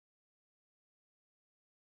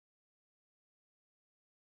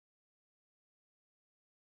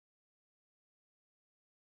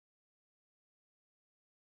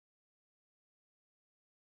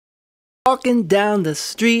walking down the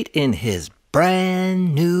street in his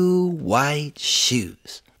brand new white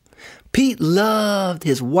shoes. Pete loved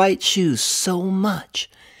his white shoes so much,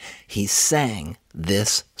 he sang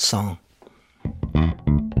this song.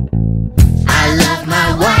 I love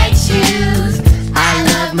my white shoes. I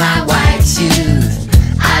love my white shoes.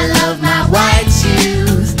 I love my white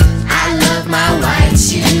shoes. I love my white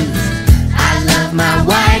shoes. I love my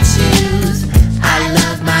white shoes. I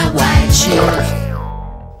love my white shoes.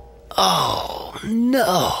 Oh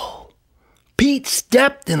no! Pete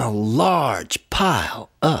stepped in a large pile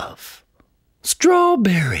of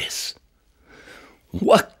strawberries.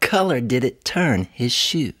 What color did it turn his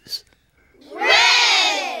shoes?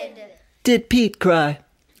 Red! Did Pete cry?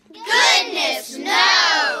 Goodness,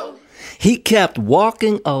 no! He kept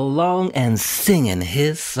walking along and singing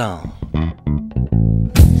his song.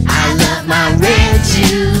 I love my red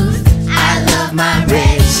shoes. I love my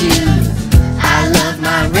red shoes. I love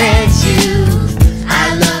my red shoes.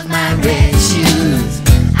 I love my red shoes.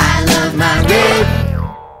 I love my red.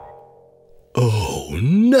 Oh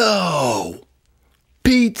no!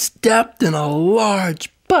 Pete stepped in a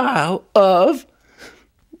large pile of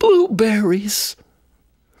blueberries.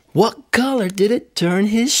 What color did it turn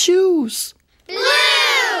his shoes?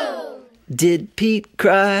 Blue! Did Pete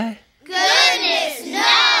cry? Goodness,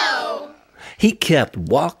 no! He kept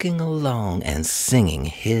walking along and singing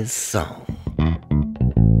his song.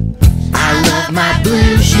 I love my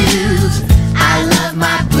blue shoes. I love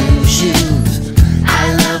my blue shoes.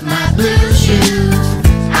 I love my blue shoes.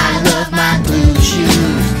 I love my blue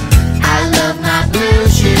shoes. I love my blue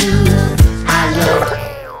shoes. I love.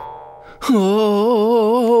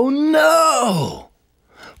 Oh no!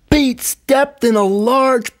 Pete stepped in a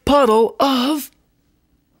large puddle of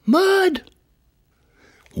mud.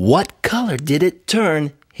 What color did it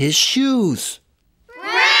turn his shoes?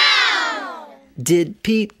 Brown! Did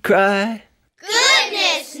Pete cry?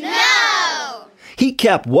 Goodness, no! He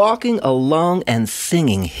kept walking along and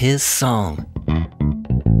singing his song.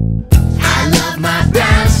 I love my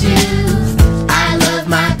brown shoes. I love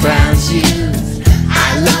my brown shoes.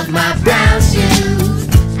 I love my brown shoes.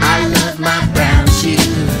 I love my brown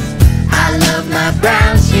shoes. I love my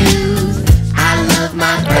brown shoes. I love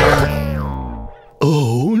my brown.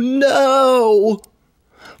 Oh no!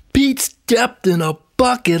 Pete stepped in a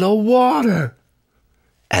bucket of water.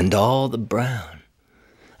 And all the brown,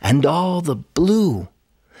 and all the blue,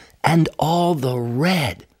 and all the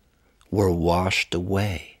red were washed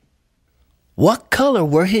away. What color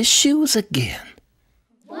were his shoes again?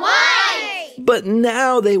 White! But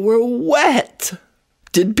now they were wet.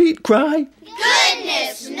 Did Pete cry?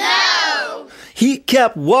 Goodness, no! He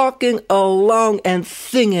kept walking along and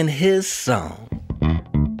singing his song.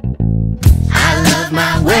 I love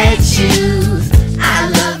my wet shoes. I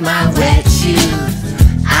love my wet shoes.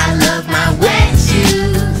 I love my wet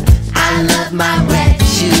shoes. I love my wet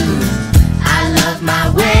shoes. I love my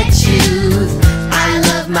wet shoes. I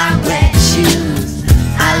love my wet shoes.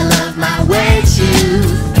 I love my wet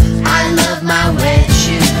shoes. I love my wet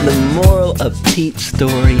shoes. The moral of Pete's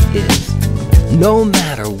story is, no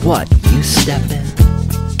matter what you step in,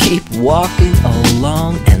 keep walking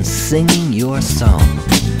along and singing your song,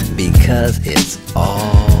 because it's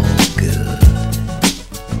all good.